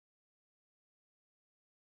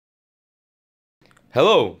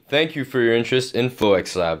Hello, thank you for your interest in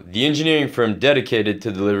Floxlab, the engineering firm dedicated to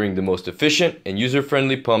delivering the most efficient and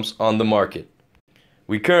user-friendly pumps on the market.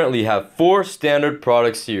 We currently have 4 standard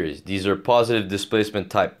product series. These are positive displacement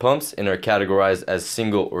type pumps and are categorized as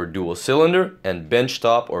single or dual cylinder and bench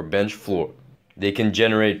top or bench floor. They can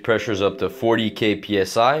generate pressures up to 40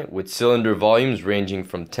 kpsi with cylinder volumes ranging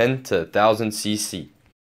from 10 to 1000 cc.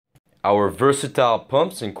 Our versatile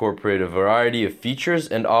pumps incorporate a variety of features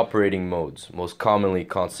and operating modes, most commonly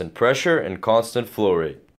constant pressure and constant flow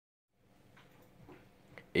rate.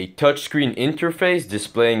 A touchscreen interface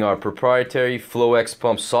displaying our proprietary FlowX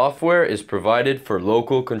pump software is provided for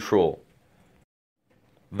local control.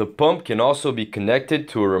 The pump can also be connected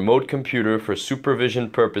to a remote computer for supervision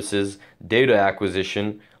purposes, data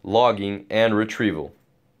acquisition, logging, and retrieval.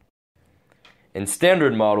 In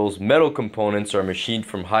standard models, metal components are machined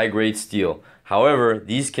from high-grade steel. However,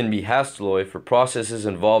 these can be Hastelloy for processes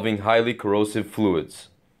involving highly corrosive fluids.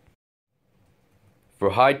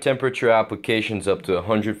 For high-temperature applications up to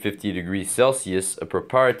 150 degrees Celsius, a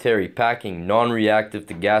proprietary packing non-reactive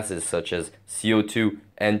to gases such as CO2,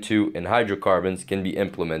 N2, and hydrocarbons can be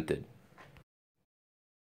implemented.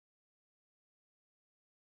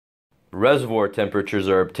 Reservoir temperatures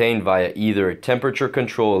are obtained via either a temperature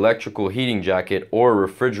control electrical heating jacket or a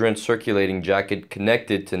refrigerant circulating jacket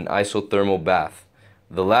connected to an isothermal bath.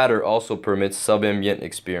 The latter also permits subambient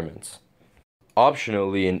experiments.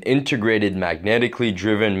 Optionally, an integrated magnetically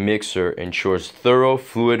driven mixer ensures thorough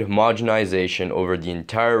fluid homogenization over the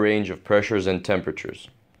entire range of pressures and temperatures.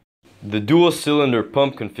 The dual-cylinder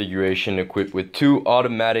pump configuration equipped with 2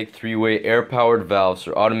 automatic 3-way air-powered valves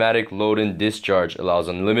for automatic load and discharge allows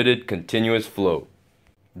unlimited continuous flow.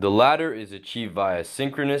 The latter is achieved via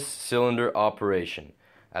synchronous cylinder operation.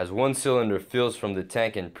 As one cylinder fills from the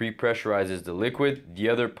tank and pre-pressurizes the liquid, the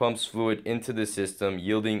other pumps fluid into the system,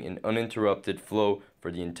 yielding an uninterrupted flow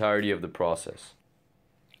for the entirety of the process.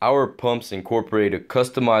 Our pumps incorporate a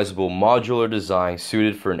customizable modular design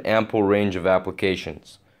suited for an ample range of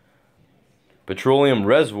applications. Petroleum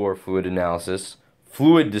reservoir fluid analysis,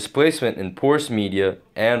 fluid displacement in porous media,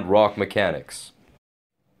 and rock mechanics.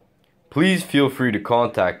 Please feel free to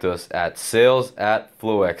contact us at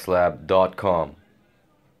sales@floxlab.com.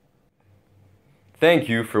 Thank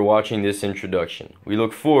you for watching this introduction. We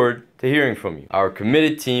look forward to hearing from you. Our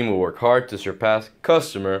committed team will work hard to surpass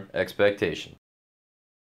customer expectations.